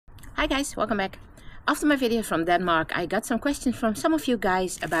Hi guys, welcome back. After my video from Denmark, I got some questions from some of you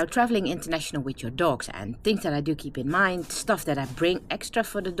guys about traveling international with your dogs and things that I do keep in mind, stuff that I bring extra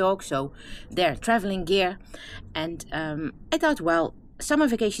for the dog, so their traveling gear. And I thought, well, summer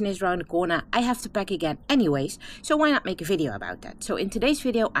vacation is around the corner, I have to pack again anyways, so why not make a video about that? So in today's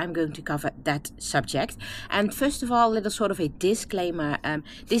video I'm going to cover that subject. And first of all, a little sort of a disclaimer.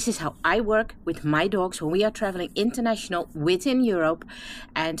 This is how I work with my dogs when we are traveling international within Europe,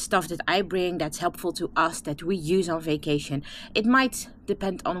 and stuff that I bring that's helpful to us that we use on vacation. It might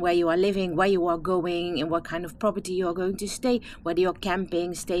depend on where you are living, where you are going, and what kind of property you are going to stay, whether you're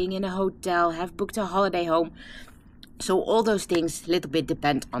camping, staying in a hotel, have booked a holiday home. So all those things a little bit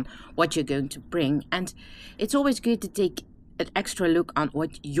depend on what you're going to bring, and it's always good to take an extra look on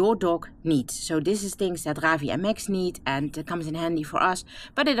what your dog needs. So this is things that Ravi and Max need, and it comes in handy for us,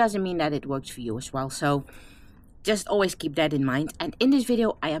 but it doesn't mean that it works for you as well. So just always keep that in mind. And in this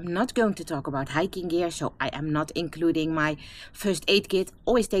video I am not going to talk about hiking gear, so I am not including my first aid kit.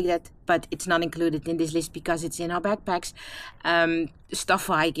 Always take that, but it's not included in this list because it's in our backpacks, stuff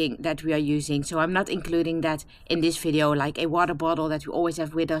for hiking that we are using. So I'm not including that in this video, like a water bottle that we always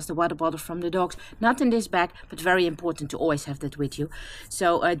have with us, the water bottle from the dogs, not in this bag, but very important to always have that with you.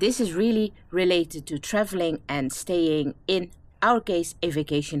 So this is really related to traveling and staying in our case a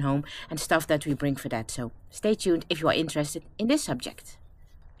vacation home, and stuff that we bring for that. So stay tuned if you are interested in this subject.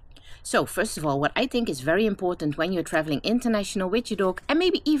 So first of all, what I think is very important when you're traveling international with your dog, and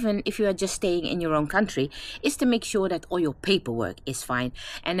maybe even if you are just staying in your own country, is to make sure that all your paperwork is fine.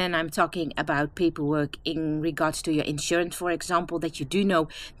 And then I'm talking about paperwork in regards to your insurance, for example, that you do know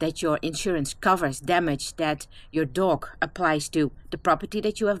that your insurance covers damage that your dog applies to the property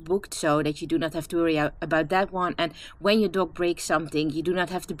that you have booked, so that you do not have to worry about that one. And when your dog breaks something, you do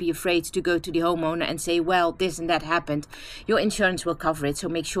not have to be afraid to go to the homeowner and say, well, this and that happened. Your insurance will cover it, so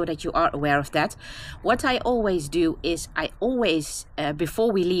make sure that you are aware of that. What I always do is I always,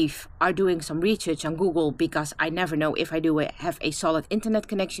 before we leave, are doing some research on Google, because I never know if I do have a solid internet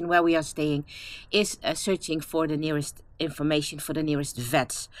connection where we are staying, is searching for the nearest information for the nearest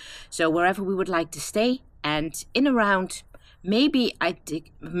vets. So wherever we would like to stay, and in around, usually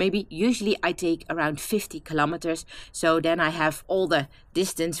I take around 50 kilometers. So then I have all the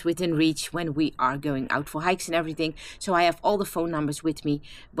distance within reach when we are going out for hikes and everything. So I have all the phone numbers with me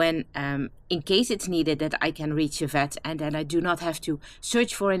when, in case it's needed, that I can reach a vet, and then I do not have to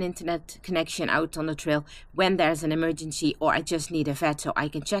search for an internet connection out on the trail when there's an emergency or I just need a vet. So I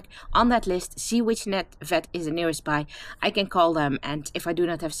can check on that list, see which vet is the nearest by. I can call them, and if I do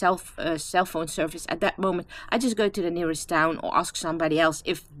not have cell phone service at that moment, I just go to the nearest town or ask somebody else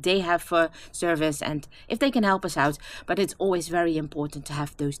if they have service and if they can help us out. But it's always very important to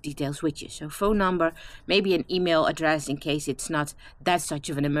have those details with you. So phone number, maybe an email address in case it's not that such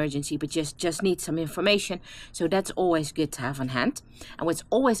of an emergency, but just need some information. So that's always good to have on hand. And what's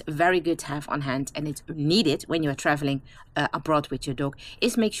always very good to have on hand, and it's needed when you're traveling abroad with your dog,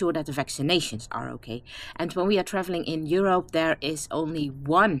 is make sure that the vaccinations are okay. And when we are traveling in Europe, there is only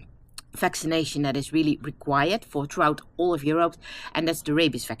one vaccination that is really required for throughout all of Europe, and that's the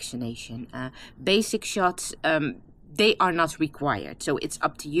rabies vaccination. Basic shots, they are not required, so it's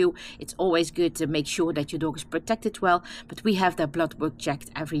up to you. It's always good to make sure that your dog is protected well, but we have their blood work checked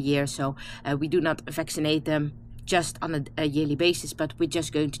every year, so we do not vaccinate them just on a yearly basis, but we're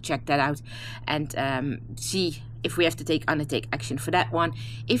just going to check that out and see if we have to undertake action for that one.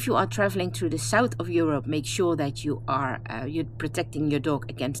 If you are traveling through the south of Europe, make sure that you are you're protecting your dog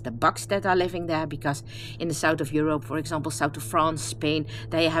against the bugs that are living there, because in the south of Europe, for example, south of France, Spain,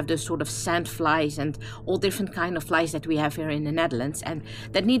 they have those sort of sand flies and all different kind of flies that we have here in the Netherlands, and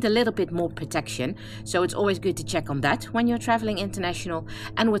that need a little bit more protection. So it's always good to check on that when you're traveling international.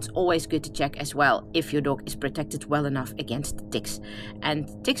 And what's always good to check as well, if your dog is protected well enough against ticks.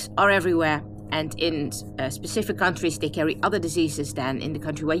 And ticks are everywhere, and in specific countries they carry other diseases than in the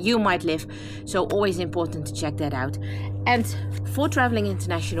country where you might live, so always important to check that out. And for traveling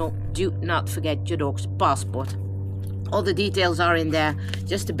international, do not forget your dog's passport. All the details are in there,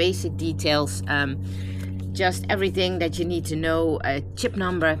 just the basic details, just everything that you need to know. Chip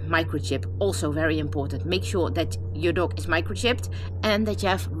number, microchip, also very important. Make sure that your dog is microchipped and that you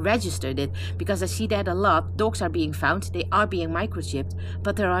have registered it, because I see that a lot. Dogs are being found, they are being microchipped,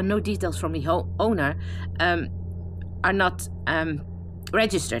 but there are no details from the owner, are not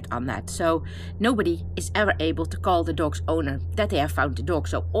registered on that. So nobody is ever able to call the dog's owner that they have found the dog.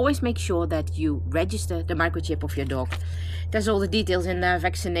 So always make sure that you register the microchip of your dog. There's all the details in there,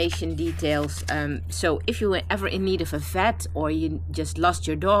 vaccination details. So if you were ever in need of a vet or you just lost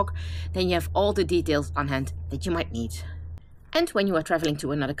your dog, then you have all the details on hand that you might need. And when you are traveling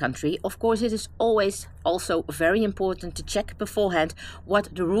to another country, of course, it is always also very important to check beforehand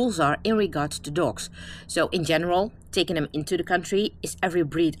what the rules are in regards to dogs. So in general, taking them into the country, is every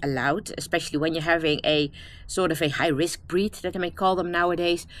breed allowed, especially when you're having a sort of a high-risk breed that they may call them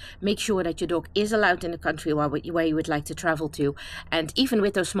nowadays. Make sure that your dog is allowed in the country where you would like to travel to. And even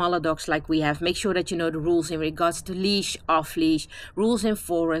with those smaller dogs like we have, make sure that you know the rules in regards to leash, off-leash, rules in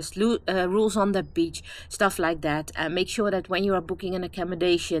forest, rules on the beach, stuff like that. Make sure that when you are booking an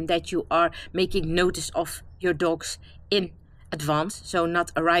accommodation that you are making notice of your dogs in advance, so not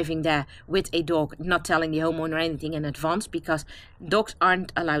arriving there with a dog, not telling the homeowner anything in advance, because dogs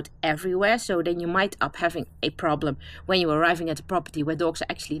aren't allowed everywhere. So then you might up having a problem when you're arriving at a property where dogs are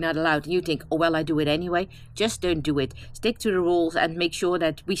actually not allowed and you think, oh well, I do it anyway. Just don't do it. Stick to the rules and make sure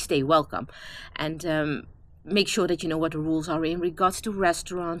that we stay welcome. And make sure that you know what the rules are in regards to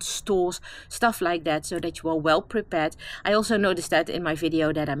restaurants, stores, stuff like that, so that you are well prepared. I also noticed that in my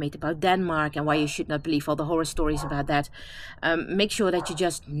video that I made about Denmark and why you should not believe all the horror stories about that. Make sure that you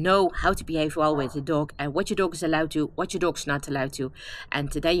just know how to behave well with the dog and what your dog is allowed to, what your dog's not allowed to.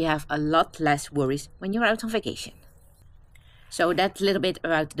 And then you have a lot less worries when you're out on vacation. So that's a little bit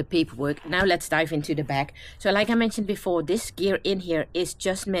about the paperwork. Now let's dive into the bag. So like I mentioned before, this gear in here is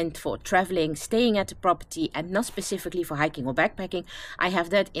just meant for traveling, staying at the property, and not specifically for hiking or backpacking. I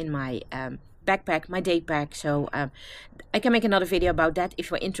have that in my backpack, my day pack. So I can make another video about that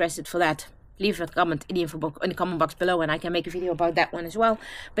if you're interested for that. Leave a comment in the comment box below and I can make a video about that one as well.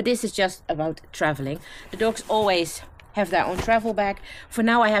 But this is just about traveling. The dogs always have their own travel bag. For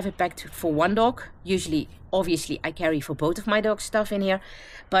now I have it packed for one dog. Usually, obviously, I carry for both of my dogs stuff in here.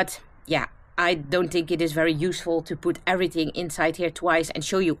 But yeah, I don't think it is very useful to put everything inside here twice and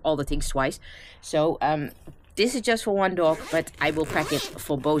show you all the things twice. So this is just for one dog, but I will pack it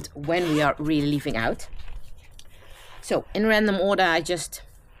for both when we are really leaving out. So in random order, I just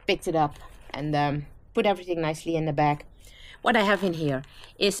picked it up and put everything nicely in the bag. What I have in here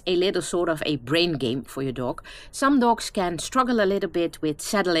is a little sort of a brain game for your dog. Some dogs can struggle a little bit with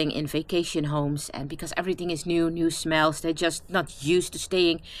settling in vacation homes, and because everything is new, new smells, they're just not used to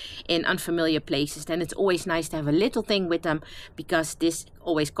staying in unfamiliar places. Then it's always nice to have a little thing with them, because this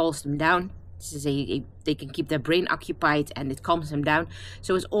always calms them down. This is they can keep their brain occupied and it calms them down.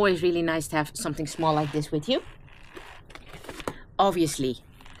 So it's always really nice to have something small like this with you. Obviously,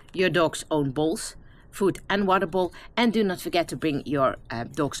 your dog's own bowls, food and water bowl, and do not forget to bring your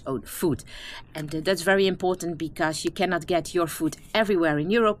dog's own food. And that's very important, because you cannot get your food everywhere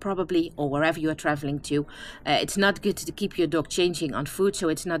in Europe probably, or wherever you are traveling to. It's not good to keep your dog changing on food, so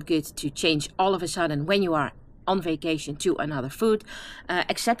it's not good to change all of a sudden when you are on vacation to another food.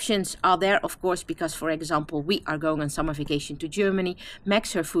 Exceptions are there, of course, because for example we are going on summer vacation to Germany.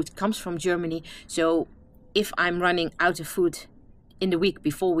 Max, her food comes from Germany, so if I'm running out of food in the week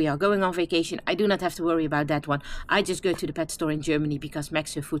before we are going on vacation, I do not have to worry about that one. I just go to the pet store in Germany because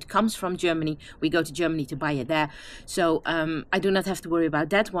Max, her food comes from Germany. We go to Germany to buy it there. So I do not have to worry about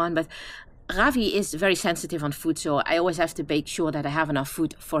that one. But Ravi is very sensitive on food, so I always have to make sure that I have enough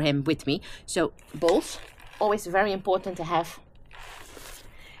food for him with me. So bowls, always very important to have.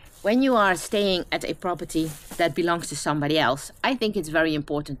 When you are staying at a property that belongs to somebody else, I think it's very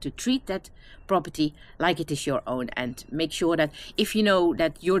important to treat that property like it is your own, and make sure that if you know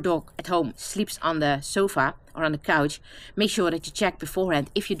that your dog at home sleeps on the sofa or on the couch, make sure that you check beforehand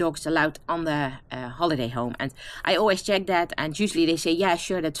if your dog's allowed on the holiday home. And I always check that, and usually they say, yeah,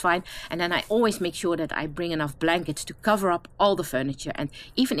 sure, that's fine. And then I always make sure that I bring enough blankets to cover up all the furniture. And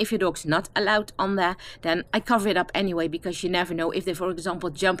even if your dog's not allowed on there, then I cover it up anyway, because you never know if they, for example,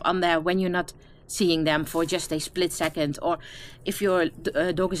 jump on there when you're not seeing them for just a split second, or if your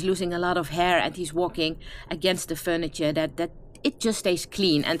dog is losing a lot of hair and he's walking against the furniture, that it just stays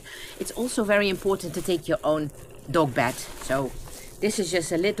clean. And it's also very important to take your own dog bed. So this is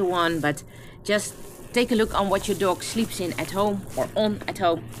just a little one, but just take a look on what your dog sleeps in at home or on at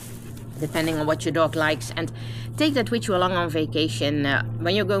home, depending on what your dog likes, and take that with you along on vacation.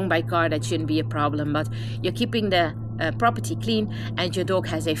 When you're going by car, that shouldn't be a problem, but you're keeping the property clean and your dog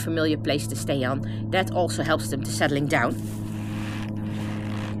has a familiar place to stay on. That also helps them to settling down.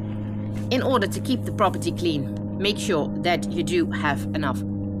 In order to keep the property clean, make sure that you do have enough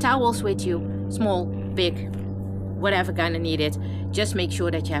towels with you, small, big, whatever kind of needed. Just make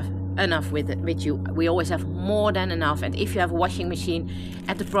sure that you have enough with you. We always have more than enough, and if you have a washing machine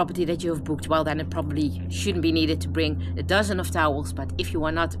at the property that you have booked, well, then it probably shouldn't be needed to bring a dozen of towels. But if you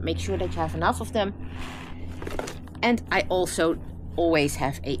are not, make sure that you have enough of them. And I also always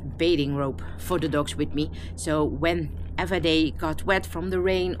have a bathing robe for the dogs with me, so whenever they got wet from the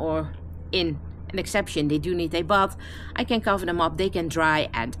rain or in an exception, they do need a bath, I can cover them up, they can dry,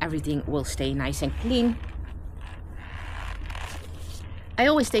 and everything will stay nice and clean. I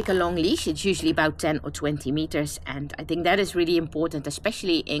always take a long leash. It's usually about 10 or 20 meters, and I think that is really important,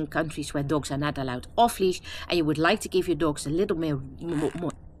 especially in countries where dogs are not allowed off leash and you would like to give your dogs a little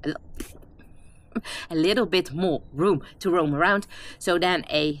bit more room to roam around. So then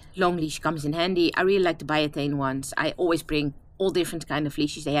a long leash comes in handy. I really like the biothane ones. I always bring all different kind of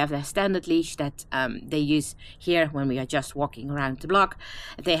leashes. They have their standard leash that they use here when we are just walking around the block.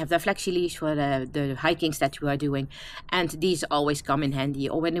 They have their flexi leash for the hikings that we are doing, and these always come in handy.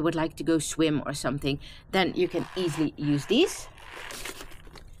 Or when you would like to go swim or something, then you can easily use these.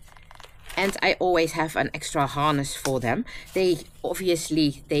 And I always have an extra harness for them. They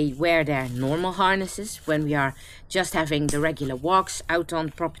wear their normal harnesses when we are just having the regular walks out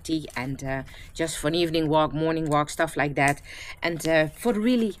on property, and just for an evening walk, morning walk, stuff like that. And for the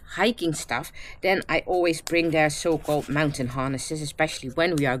really hiking stuff, then I always bring their so-called mountain harnesses, especially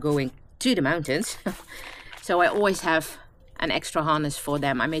when we are going to the mountains. So I always have an extra harness for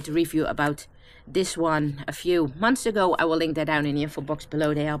them. I made a review about this one a few months ago. I will link that down in the info box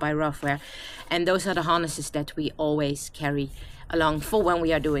below. They are by Roughwear, and those are the harnesses that we always carry along for when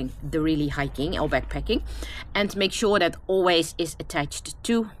we are doing the really hiking or backpacking. And make sure that always is attached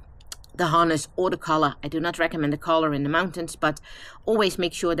to the harness or the collar. I do not recommend the collar in the mountains, but always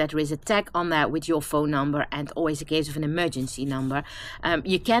make sure that there is a tag on that with your phone number, and always a case of an emergency number.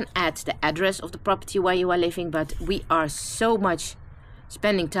 You can add the address of the property where you are living, but we are so much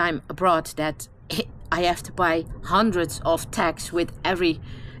spending time abroad that I have to buy hundreds of tags with every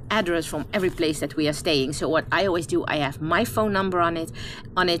address from every place that we are staying. So what I always do, I have my phone number on it,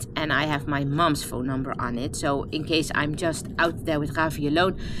 and I have my mom's phone number on it. So in case I'm just out there with Ravi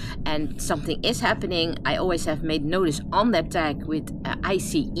alone and something is happening, I always have made notice on that tag with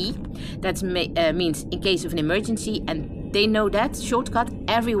ICE. That means in case of an emergency, and they know that shortcut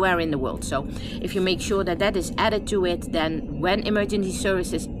everywhere in the world. So if you make sure that that is added to it, then when emergency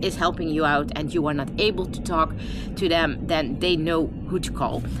services is helping you out and you are not able to talk to them, then they know who to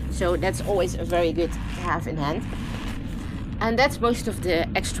call. So that's always a very good to have in hand. And that's most of the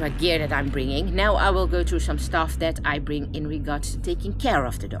extra gear that I'm bringing. Now I will go through some stuff that I bring in regards to taking care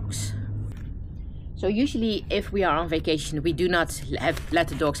of the dogs. So usually if we are on vacation, we do not let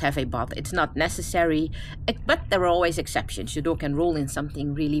the dogs have a bath. It's not necessary, but there are always exceptions. Your dog can roll in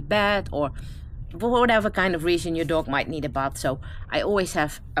something really bad, or for whatever kind of reason your dog might need a bath. So I always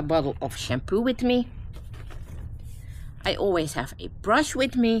have a bottle of shampoo with me. I always have a brush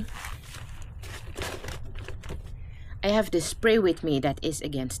with me. I have this spray with me that is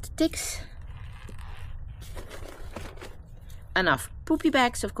against ticks. Enough poopy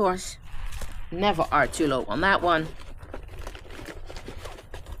bags, of course. Never are too low on that one.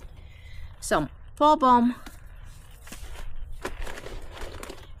 Some paw balm.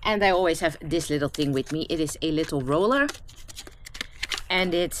 And I always have this little thing with me. It is a little roller,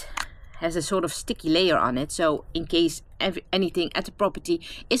 and it has a sort of sticky layer on it. So in case anything at the property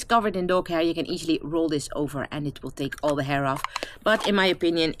is covered in dog hair, you can easily roll this over and it will take all the hair off. But in my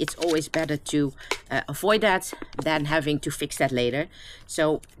opinion, it's always better to avoid that than having to fix that later.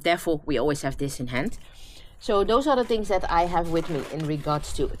 So therefore we always have this in hand. So those are the things that I have with me in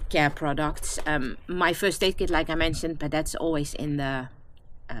regards to care products. My first aid kit, like I mentioned, but that's always in the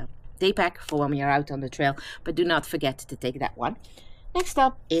day pack for when we are out on the trail. But do not forget to take that one. Next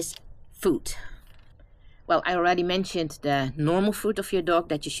up is food. Well, I already mentioned the normal food of your dog,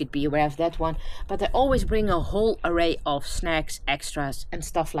 that you should be aware of that one. But I always bring a whole array of snacks, extras and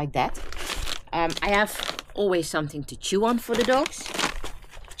stuff like that. I have always something to chew on for the dogs.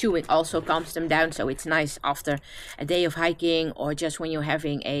 Chewing also calms them down, so it's nice after a day of hiking, or just when you're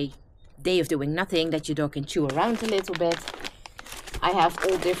having a day of doing nothing, that your dog can chew around a little bit. I have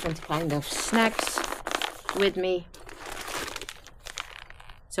all different kind of snacks with me.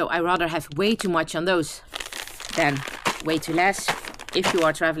 So I rather have way too much on those than way too less. If you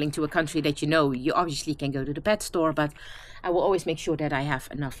are traveling to a country that you know, you obviously can go to the pet store, but I will always make sure that I have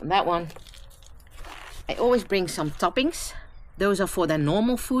enough on that one. I always bring some toppings. Those are for their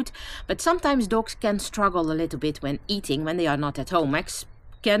normal food, but sometimes dogs can struggle a little bit when eating, when they are not at home. Max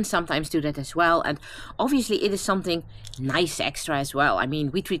can sometimes do that as well, and obviously it is something nice extra as well. I mean,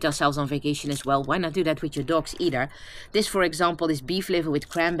 we treat ourselves on vacation as well. Why not do that with your dogs either? This, for example, is beef liver with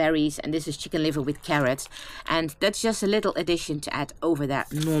cranberries, and this is chicken liver with carrots, and that's just a little addition to add over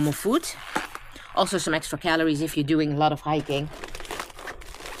that normal food. Also some extra calories if you're doing a lot of hiking.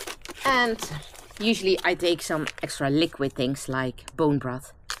 And usually I take some extra liquid things like bone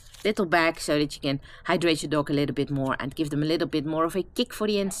broth, little bag so that you can hydrate your dog a little bit more and give them a little bit more of a kick for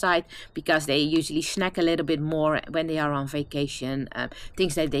the inside, because they usually snack a little bit more when they are on vacation,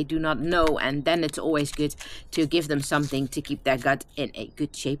 things that they do not know, and then it's always good to give them something to keep their gut in a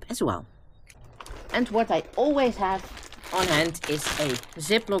good shape as well. And what I always have on hand is a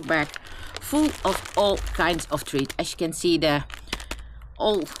Ziploc bag full of all kinds of treats. As you can see, the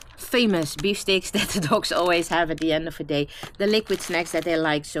all famous beef sticks that the dogs always have at the end of the day, the liquid snacks that they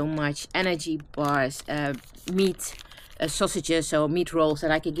like so much, energy bars, meat, sausages, so meat rolls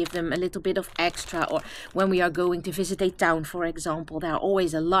that I can give them a little bit of extra. Or when we are going to visit a town, for example, there are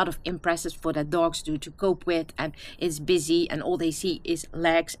always a lot of impresses for the dogs to cope with, and it's busy and all they see is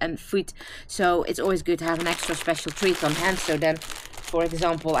legs and foot, so it's always good to have an extra special treat on hand. So then, for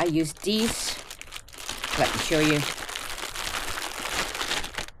example, I use these. Let me show you.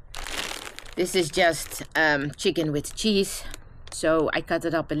 This is just chicken with cheese. So I cut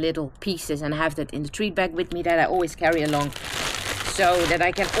it up in little pieces and have that in the treat bag with me that I always carry along, so that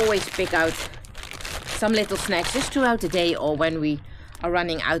I can always pick out some little snacks just throughout the day, or when we are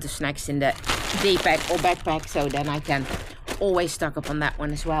running out of snacks in the day pack or backpack, so then I can always stock up on that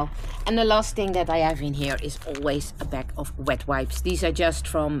one as well. And the last thing that I have in here is always a bag of wet wipes. These are just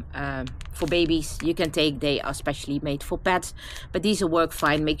from for babies. You can take, they are specially made for pets, but these will work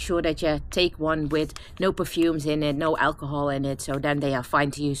fine. Make sure that you take one with no perfumes in it, no alcohol in it, so then they are fine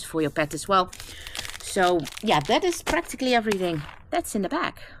to use for your pet as well. So yeah, that is practically everything that's in the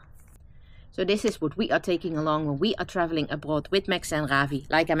bag. So this is what we are taking along when we are traveling abroad with Max and Ravi.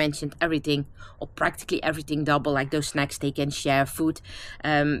 Like I mentioned, everything or practically everything double, like those snacks they can share, food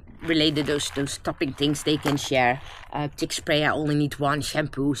related, those topping things they can share. Tick spray, I only need one,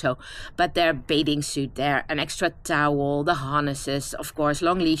 shampoo, so, but their bathing suit there, an extra towel, the harnesses, of course,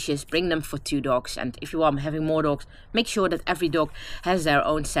 long leashes, bring them for 2 dogs. And if you are having more dogs, make sure that every dog has their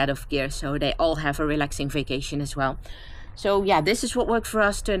own set of gear, so they all have a relaxing vacation as well. So yeah, this is what worked for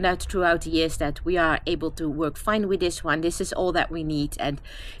us. Turned out throughout the years that we are able to work fine with this one. This is all that we need, and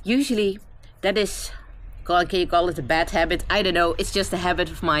usually that is, can you call it a bad habit? I don't know, it's just a habit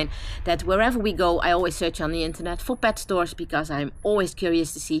of mine that wherever we go, I always search on the internet for pet stores, because I'm always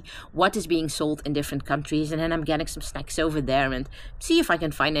curious to see what is being sold in different countries, and then I'm getting some snacks over there and see if I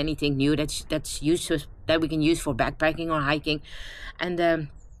can find anything new that's useful, that we can use for backpacking or hiking. And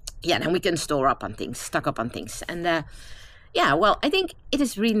yeah, then we can store up on things, stock up on things. And yeah, well, I think it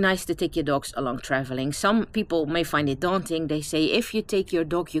is really nice to take your dogs along traveling. Some people may find it daunting. They say if you take your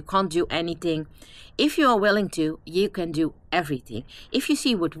dog, you can't do anything. If you are willing to, you can do everything. If you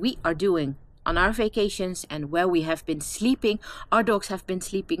see what we are doing on our vacations and where we have been sleeping, our dogs have been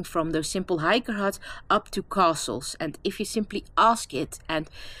sleeping from those simple hiker huts up to castles. And if you simply ask it and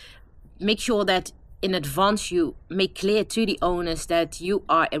make sure that in advance you make clear to the owners that you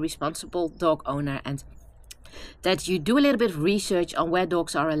are a responsible dog owner, and that you do a little bit of research on where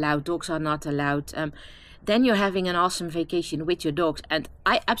dogs are allowed, dogs are not allowed, then you're having an awesome vacation with your dogs. And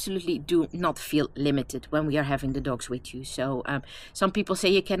I absolutely do not feel limited when we are having the dogs with you. So some people say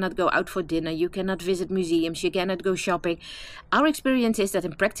you cannot go out for dinner, you cannot visit museums, you cannot go shopping. Our experience is that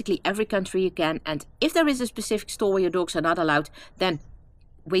in practically every country you can, and if there is a specific store where your dogs are not allowed, then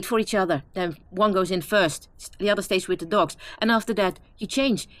wait for each other. Then one goes in first, the other stays with the dogs, and after that you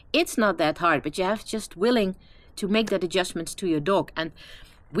change. It's not that hard, but you have just willing to make that adjustments to your dog. And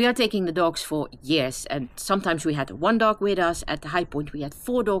we are taking the dogs for years, and sometimes we had 1 dog with us. At the high point we had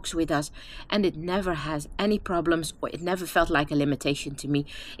 4 dogs with us, and it never has any problems, or it never felt like a limitation to me.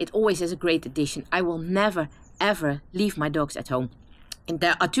 It always is a great addition. I will never ever leave my dogs at home. And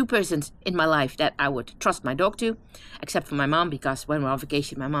there are 2 persons in my life that I would trust my dog to, except for my mom, because when we're on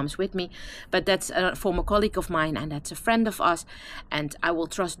vacation, my mom's with me. But that's a former colleague of mine, and that's a friend of us, and I will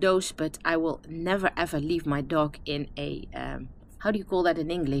trust those, but I will never ever leave my dog in a, how do you call that in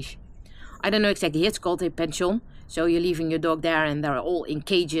English? I don't know exactly. It's called a pension. So you're leaving your dog there, and they're all in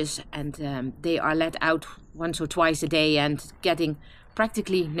cages, and they are let out once or twice a day and getting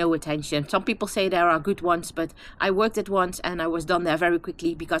practically no attention. Some people say there are good ones, but I worked at once and I was done there very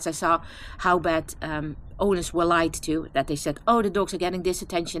quickly, because I saw how bad owners were lied to, that they said, oh, the dogs are getting this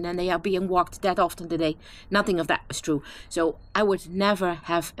attention and they are being walked that often today. Nothing of that was true. So I would never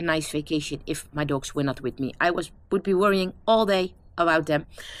have a nice vacation if my dogs were not with me. I would be worrying all day about them.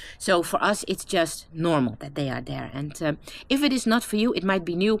 So for us, it's just normal that they are there. And if it is not for you, it might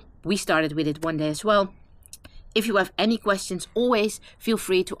be new. We started with it one day as well. If you have any questions, always feel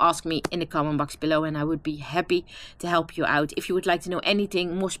free to ask me in the comment box below, and I would be happy to help you out. If you would like to know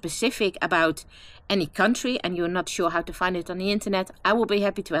anything more specific about any country and you're not sure how to find it on the internet, I will be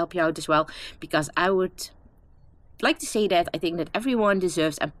happy to help you out as well, because I would like to say that I think that everyone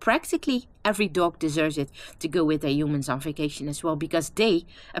deserves, and practically every dog deserves it, to go with their humans on vacation as well, because they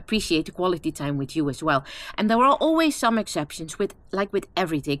appreciate the quality time with you as well. And there are always some exceptions, like with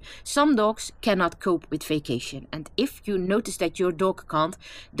everything. Some dogs cannot cope with vacation, and if you notice that your dog can't,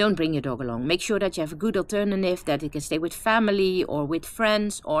 don't bring your dog along. Make sure that you have a good alternative, that it can stay with family or with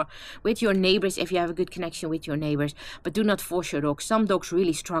friends or with your neighbors if you have a good connection with your neighbors. But do not force your dog. Some dogs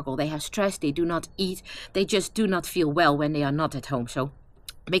really struggle. They have stress, they do not eat, they just do not feel well when they are not at home. So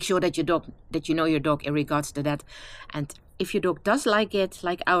make sure that you know your dog in regards to that. And if your dog does like it,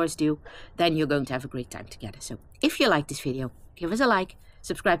 like ours do, then you're going to have a great time together. So if you like this video, give us a like,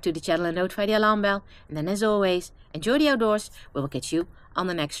 subscribe to the channel and notify the alarm bell. And then as always, enjoy the outdoors. We will catch you on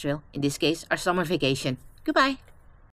the next trail, in this case our summer vacation. Goodbye.